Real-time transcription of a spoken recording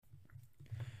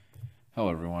Hello,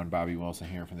 everyone. Bobby Wilson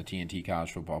here from the TNT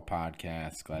College Football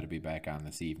Podcast. Glad to be back on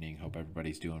this evening. Hope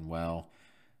everybody's doing well.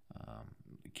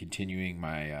 Continuing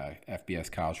my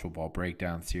FBS College Football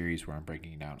Breakdown series where I'm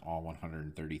breaking down all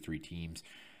 133 teams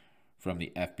from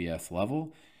the FBS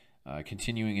level.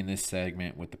 Continuing in this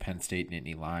segment with the Penn State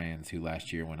Nittany Lions, who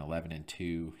last year went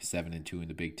 11-2, 7-2 in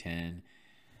the Big Ten.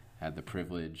 Had the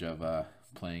privilege of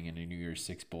playing in a New Year's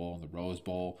Six Bowl and the Rose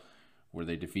Bowl where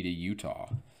they defeated Utah.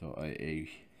 So a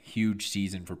huge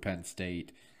season for Penn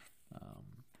State.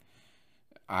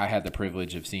 I had the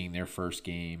privilege of seeing their first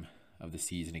game of the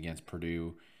season against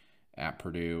Purdue at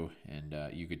Purdue, and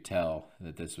you could tell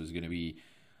that this was going to be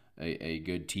a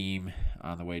good team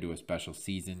on the way to a special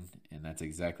season, and that's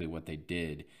exactly what they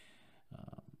did.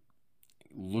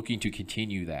 Looking to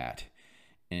continue that,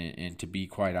 and to be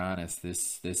quite honest,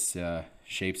 this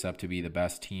shapes up to be the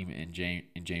best team in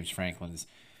James Franklin's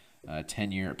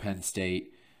tenure at Penn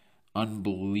State.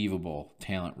 Unbelievable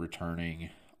talent returning.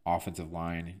 Offensive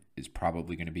line is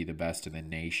probably going to be the best in the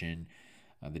nation.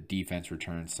 The defense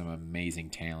returns some amazing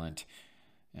talent.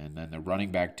 And then the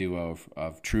running back duo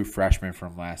of true freshmen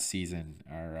from last season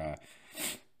are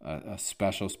a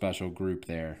special group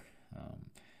there.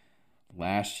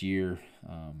 Last year,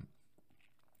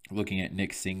 looking at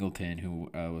Nick Singleton, who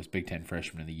was Big Ten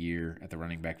Freshman of the Year at the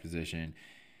running back position,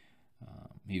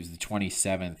 he was the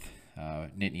 27th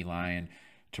Nittany Lion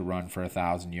to run for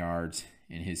 1,000 yards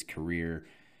in his career.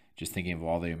 Just thinking of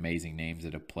all the amazing names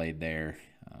that have played there.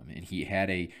 And he had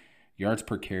a yards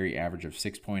per carry average of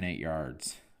 6.8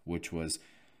 yards, which was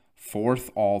fourth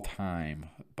all-time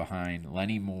behind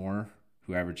Lenny Moore,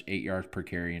 who averaged 8 yards per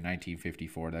carry in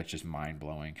 1954. That's just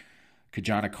mind-blowing.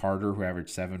 Kajana Carter, who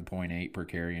averaged 7.8 per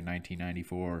carry in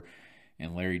 1994,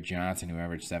 and Larry Johnson, who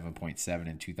averaged 7.7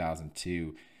 in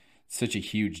 2002. Such a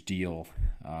huge deal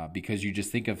because you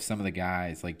just think of some of the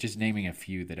guys, like just naming a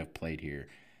few that have played here.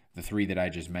 The three that I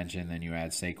just mentioned, then you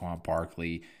add Saquon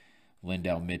Barkley,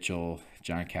 Lindell Mitchell,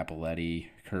 John Capoletti,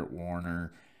 Kurt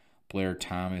Warner, Blair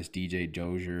Thomas, DJ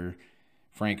Dozier,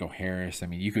 Franco Harris. I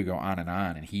mean, you could go on,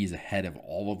 and he's ahead of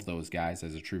all of those guys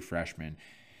as a true freshman.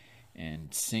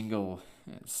 And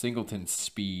Singleton's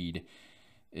speed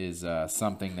is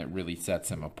something that really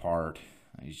sets him apart.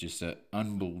 He's just an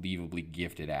unbelievably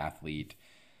gifted athlete.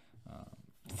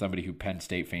 Somebody who Penn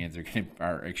State fans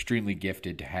are extremely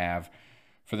gifted to have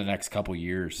for the next couple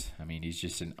years. I mean, he's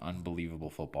just an unbelievable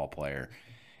football player.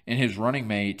 And his running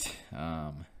mate,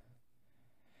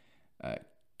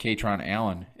 Katron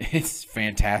Allen, is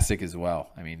fantastic as well.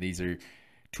 I mean, these are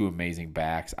two amazing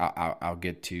backs. I'll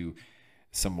get to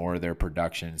some more of their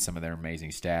production, some of their amazing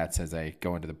stats as I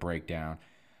go into the breakdown.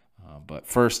 But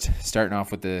first, starting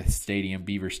off with the stadium,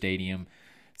 Beaver Stadium,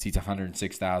 seats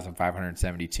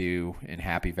 106,572 in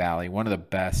Happy Valley. One of the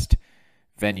best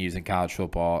venues in college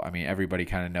football. I mean, everybody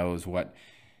kind of knows what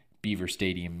Beaver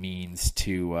Stadium means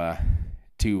to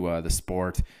the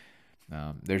sport.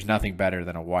 There's nothing better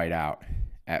than a whiteout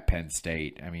at Penn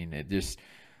State. I mean, it just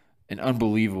an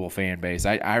unbelievable fan base.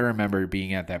 I remember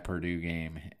being at that Purdue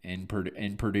game in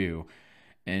Purdue,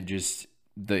 and just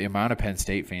the amount of Penn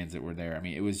State fans that were there. I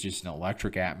mean, it was just an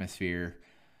electric atmosphere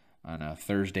on a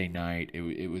Thursday night.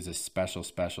 It was a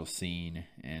special scene,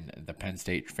 and the Penn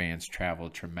State fans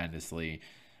traveled tremendously.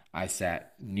 I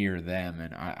sat near them,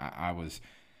 and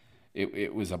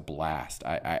it was a blast.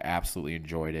 I absolutely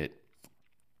enjoyed it,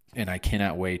 and I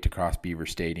cannot wait to cross Beaver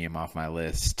Stadium off my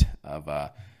list of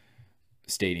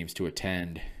stadiums to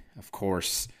attend. Of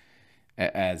course,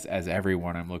 as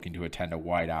everyone, I'm looking to attend a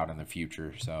whiteout in the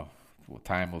future, so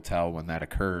time will tell when that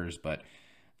occurs, but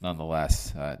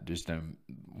nonetheless, just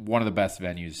one of the best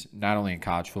venues, not only in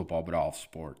college football, but all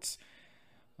sports.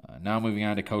 Now moving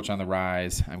on to Coach on the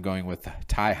Rise, I'm going with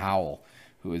Ty Howell,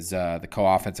 who is the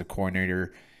co-offensive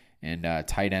coordinator and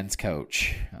tight ends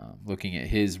coach. Looking at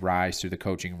his rise through the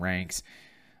coaching ranks,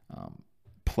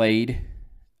 played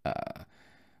at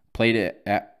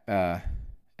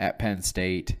Penn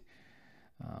State,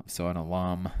 so an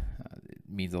alum.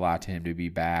 Means a lot to him to be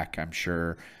back, I'm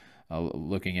sure.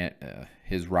 Looking at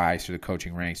his rise through the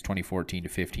coaching ranks, 2014 to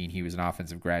 15, he was an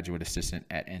offensive graduate assistant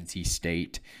at NC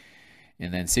State.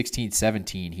 And then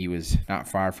 16-17, he was not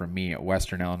far from me at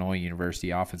Western Illinois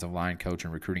University, offensive line coach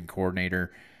and recruiting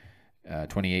coordinator.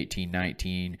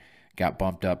 2018-19, got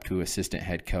bumped up to assistant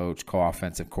head coach,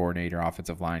 co-offensive coordinator,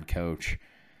 offensive line coach.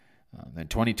 Then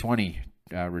 2020,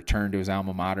 returned to his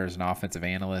alma mater as an offensive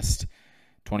analyst.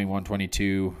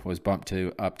 21-22 was bumped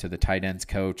up to the tight ends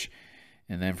coach,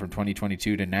 and then from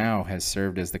 2022 to now has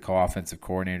served as the co-offensive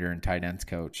coordinator and tight ends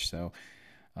coach. So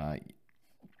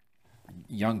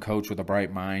young coach with a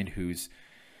bright mind who's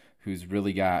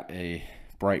really got a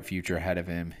bright future ahead of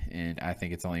him, and I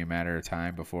think it's only a matter of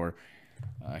time before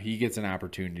he gets an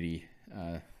opportunity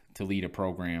to lead a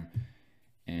program.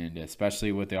 And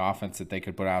especially with the offense that they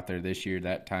could put out there this year,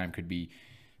 that time could be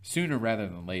sooner rather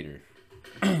than later.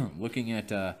 Looking at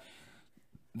the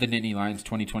Nittany Lions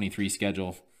 2023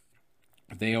 schedule,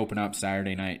 they open up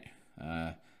Saturday night,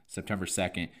 September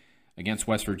 2nd, against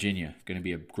West Virginia. Going to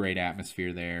be a great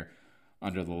atmosphere there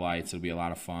under the lights. It'll be a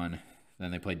lot of fun.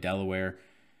 Then they play Delaware.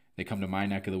 They come to my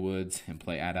neck of the woods and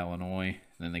play at Illinois.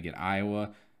 Then they get Iowa.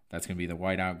 That's going to be the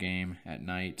whiteout game at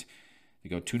night. They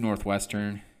go to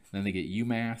Northwestern. Then they get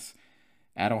UMass,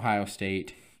 at Ohio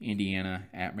State, Indiana,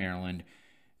 at Maryland,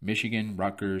 Michigan,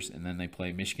 Rutgers, and then they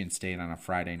play Michigan State on a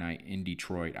Friday night in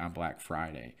Detroit on Black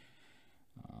Friday.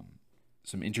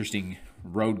 Some interesting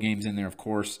road games in there, of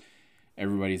course.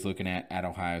 Everybody's looking at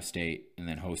Ohio State and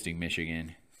then hosting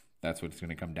Michigan. That's what it's going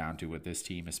to come down to with this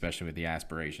team, especially with the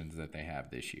aspirations that they have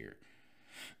this year.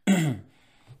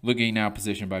 Looking now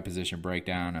position by position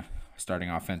breakdown, starting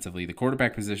offensively. The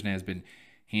quarterback position has been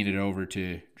handed over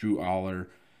to Drew Aller.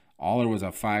 Aller was a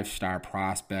 5-star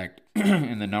prospect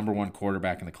and the number 1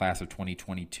 quarterback in the class of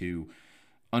 2022.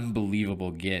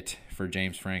 Unbelievable get for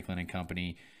James Franklin and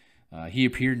company. He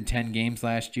appeared in 10 games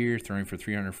last year, throwing for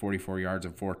 344 yards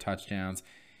and 4 touchdowns.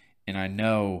 And I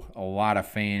know a lot of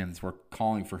fans were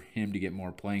calling for him to get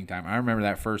more playing time. I remember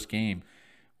that first game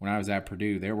when I was at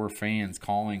Purdue. There were fans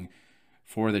calling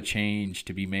for the change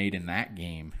to be made in that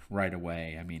game right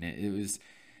away. I mean, it was...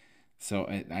 So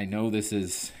I know this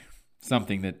is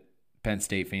something that Penn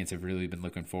State fans have really been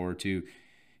looking forward to.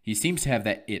 He seems to have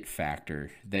that it factor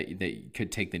that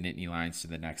could take the Nittany Lions to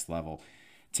the next level.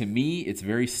 To me, it's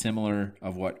very similar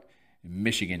of what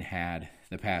Michigan had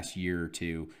the past year or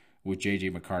two with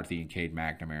J.J. McCarthy and Cade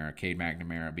McNamara. Cade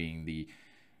McNamara being the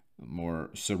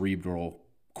more cerebral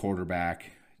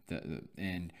quarterback,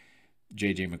 and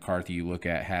J.J. McCarthy, you look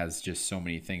at, has just so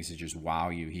many things that just wow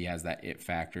you. He has that it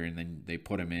factor, and then they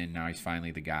put him in. Now he's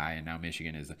finally the guy, and now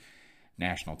Michigan is a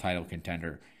national title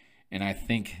contender. And I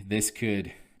think this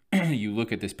could, you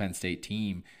look at this Penn State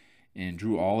team, and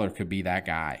Drew Aller could be that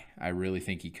guy. I really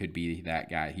think he could be that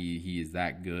guy. He is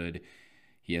that good.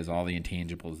 He has all the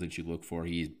intangibles that you look for.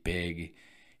 He's big.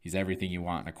 He's everything you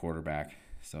want in a quarterback.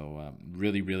 So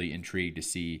really, really intrigued to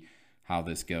see how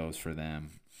this goes for them.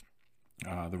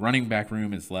 The running back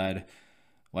room is led,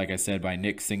 like I said, by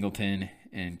Nick Singleton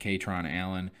and Katron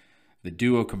Allen. The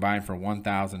duo combined for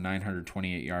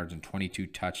 1,928 yards and 22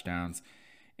 touchdowns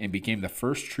and became the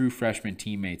first true freshman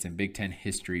teammates in Big Ten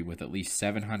history with at least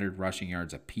 700 rushing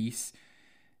yards apiece.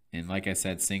 And like I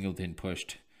said, Singleton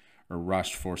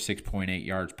rushed for 6.8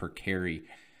 yards per carry.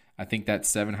 I think that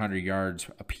 700 yards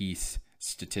apiece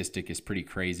statistic is pretty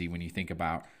crazy when you think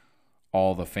about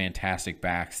all the fantastic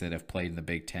backs that have played in the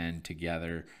Big Ten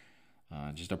together.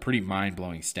 Just a pretty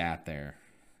mind-blowing stat there.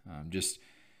 Just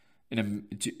an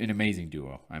amazing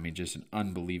duo. I mean, just an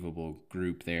unbelievable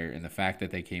group there. And the fact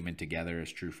that they came in together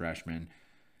as true freshmen,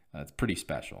 it's pretty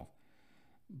special.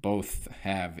 Both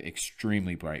have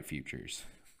extremely bright futures.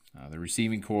 The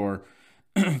receiving core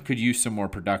could use some more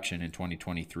production in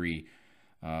 2023.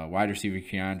 Wide receiver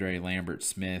Keandre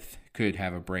Lambert-Smith could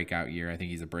have a breakout year. I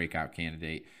think he's a breakout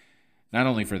candidate, not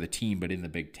only for the team, but in the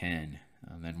Big Ten.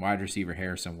 And then wide receiver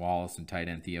Harrison Wallace and tight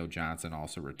end Theo Johnson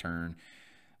also return.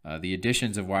 The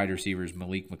additions of wide receivers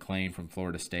Malik McClain from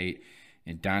Florida State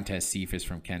and Dantes Cephas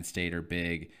from Kent State are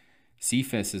big.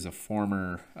 Cephas is a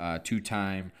former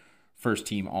 2-time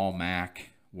first-team All-MAC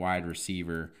wide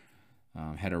receiver.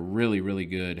 Had a really, really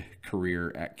good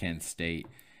career at Kent State.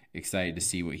 Excited to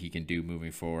see what he can do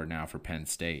moving forward now for Penn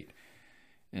State.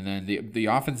 And then the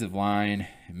offensive line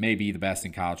may be the best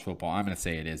in college football. I'm going to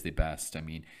say it is the best. I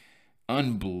mean,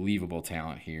 unbelievable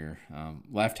talent here.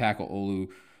 Left tackle Olu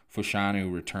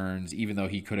Fushanu returns, even though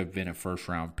he could have been a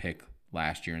first-round pick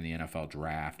last year in the NFL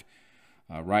draft.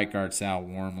 Right guard Sal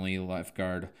Wormley, left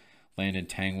guard Landon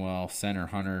Tangwell, center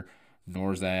Hunter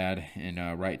Norzad,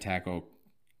 and right tackle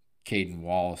Caden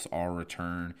Wallace all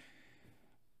return.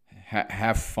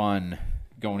 Have fun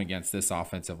going against this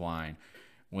offensive line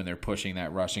when they're pushing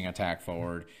that rushing attack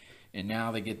forward. And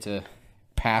now they get to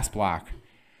pass block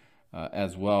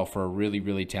as well for a really,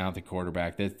 really talented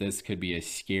quarterback. This could be a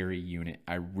scary unit.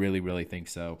 I really, really think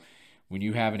so. When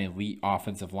you have an elite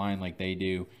offensive line like they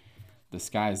do, the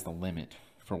sky's the limit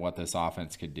for what this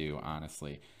offense could do,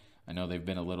 honestly. I know they've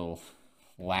been a little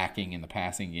lacking in the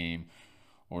passing game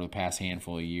over the past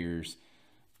handful of years,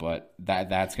 but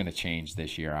that's going to change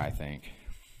this year, I think.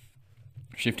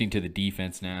 Shifting to the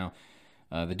defense now.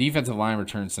 The defensive line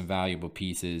returns some valuable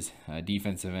pieces.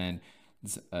 Defensive end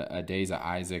Adeza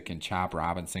Isaac and Chop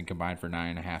Robinson combined for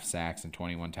 9.5 sacks and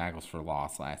 21 tackles for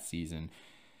loss last season.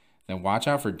 Then watch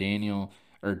out for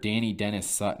Danny Dennis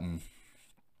Sutton.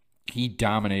 He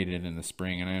dominated in the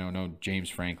spring, and I don't know, James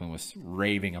Franklin was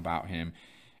raving about him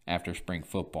after spring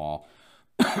football.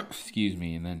 Excuse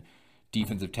me. And then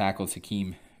defensive tackles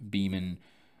Hakeem Beeman,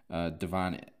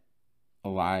 Devon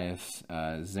Elias,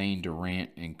 Zane Durant,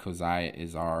 and Keziah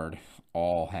Izzard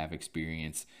all have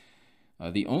experience.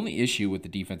 The only issue with the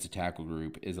defensive tackle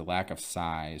group is a lack of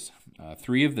size.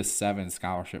 3 of the 7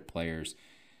 scholarship players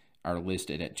are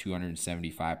listed at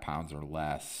 275 pounds or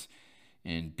less.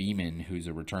 And Beeman, who's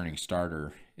a returning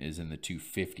starter, is in the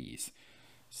 250s.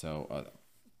 So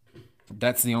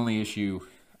that's the only issue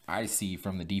I see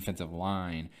from the defensive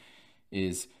line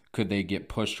is could they get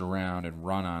pushed around and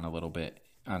run on a little bit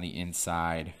on the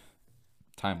inside.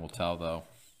 Time will tell, though.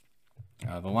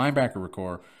 The linebacker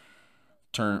core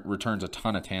returns a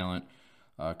ton of talent.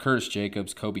 Curtis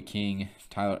Jacobs, Kobe King,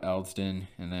 Tyler Elsdon,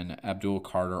 and then Abdul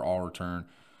Carter all return.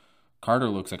 Carter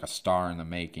looks like a star in the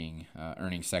making,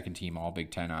 earning second-team All-Big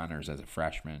Ten honors as a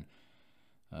freshman.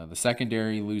 The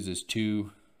secondary loses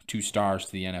two stars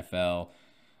to the NFL.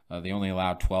 They only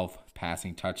allowed 12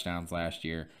 passing touchdowns last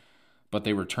year, but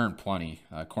they returned plenty.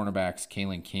 Cornerbacks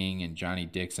Kalen King and Johnny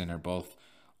Dixon are both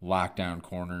lockdown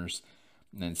corners.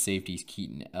 And then safeties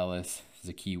Keaton Ellis,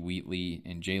 Zakie Wheatley,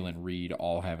 and Jalen Reed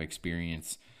all have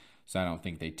experience, so I don't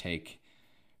think they take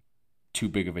too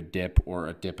big of a dip or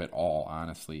a dip at all,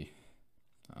 honestly.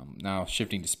 Now,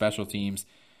 shifting to special teams,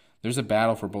 there's a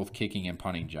battle for both kicking and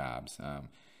punting jobs. And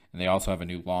they also have a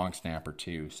new long snapper,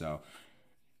 too. So,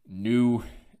 new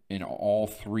in all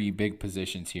 3 big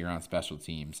positions here on special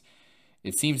teams.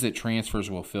 It seems that transfers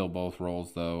will fill both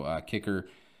roles, though. Kicker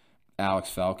Alex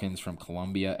Falcons from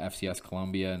Columbia, FCS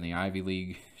Columbia in the Ivy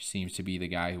League, seems to be the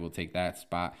guy who will take that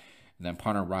spot. And then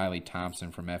punter Riley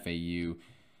Thompson from FAU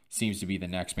seems to be the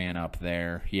next man up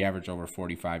there. He averaged over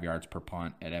 45 yards per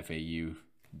punt at FAU.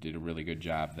 Did a really good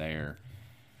job there.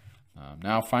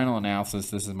 Now, final analysis.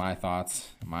 This is my thoughts,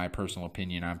 my personal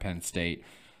opinion on Penn State.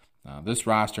 This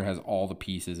roster has all the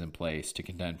pieces in place to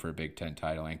contend for a Big Ten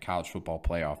title and college football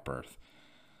playoff berth.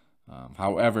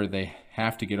 However, they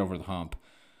have to get over the hump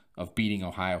of beating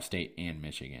Ohio State and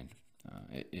Michigan.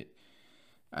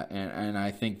 And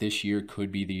I think this year could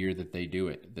be the year that they do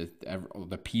it.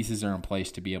 The pieces are in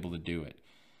place to be able to do it.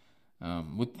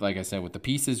 Like I said, with the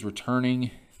pieces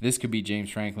returning, this could be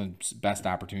James Franklin's best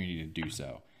opportunity to do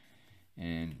so.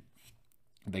 And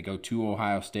they go to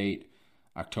Ohio State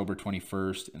October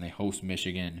 21st, and they host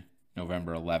Michigan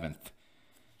November 11th.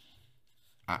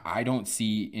 I don't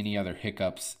see any other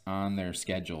hiccups on their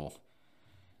schedule.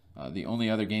 The only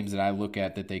other games that I look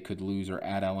at that they could lose are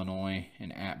at Illinois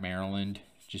and at Maryland,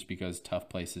 just because tough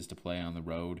places to play on the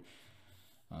road.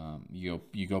 You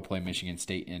go play Michigan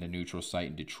State in a neutral site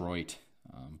in Detroit.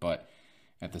 But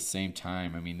at the same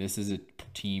time, I mean, this is a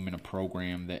team and a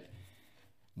program that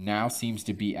now seems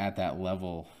to be at that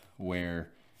level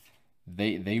where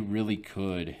they really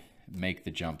could make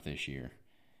the jump this year.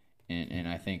 And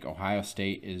I think Ohio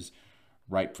State is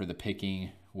ripe for the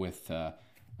picking with a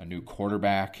new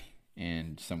quarterback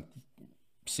and some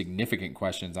significant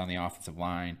questions on the offensive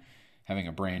line, having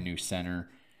a brand new center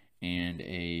and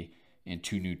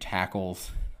 2 new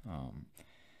tackles.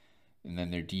 And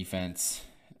then their defense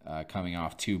coming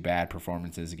off 2 bad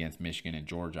performances against Michigan and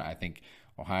Georgia. I think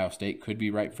Ohio State could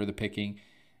be ripe for the picking.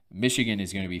 Michigan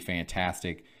is going to be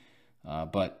fantastic,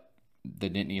 but the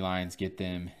Nittany Lions get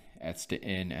them at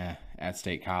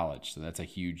State College, so that's a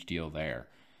huge deal there.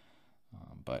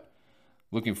 But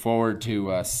looking forward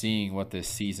to seeing what this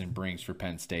season brings for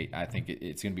Penn State. I think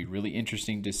it's going to be really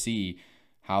interesting to see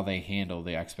how they handle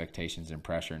the expectations and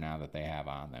pressure now that they have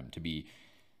on them to be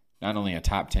not only a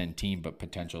top 10 team, but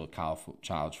potential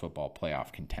college football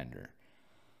playoff contender.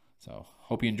 So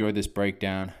hope you enjoyed this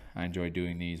breakdown. I enjoy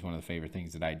doing these, one of the favorite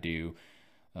things that I do.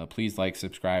 Please like,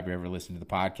 subscribe, if you ever listen to the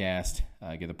podcast.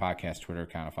 Give the podcast Twitter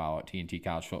account a follow at TNT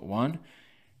College Foot 1.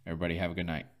 Everybody have a good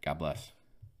night. God bless.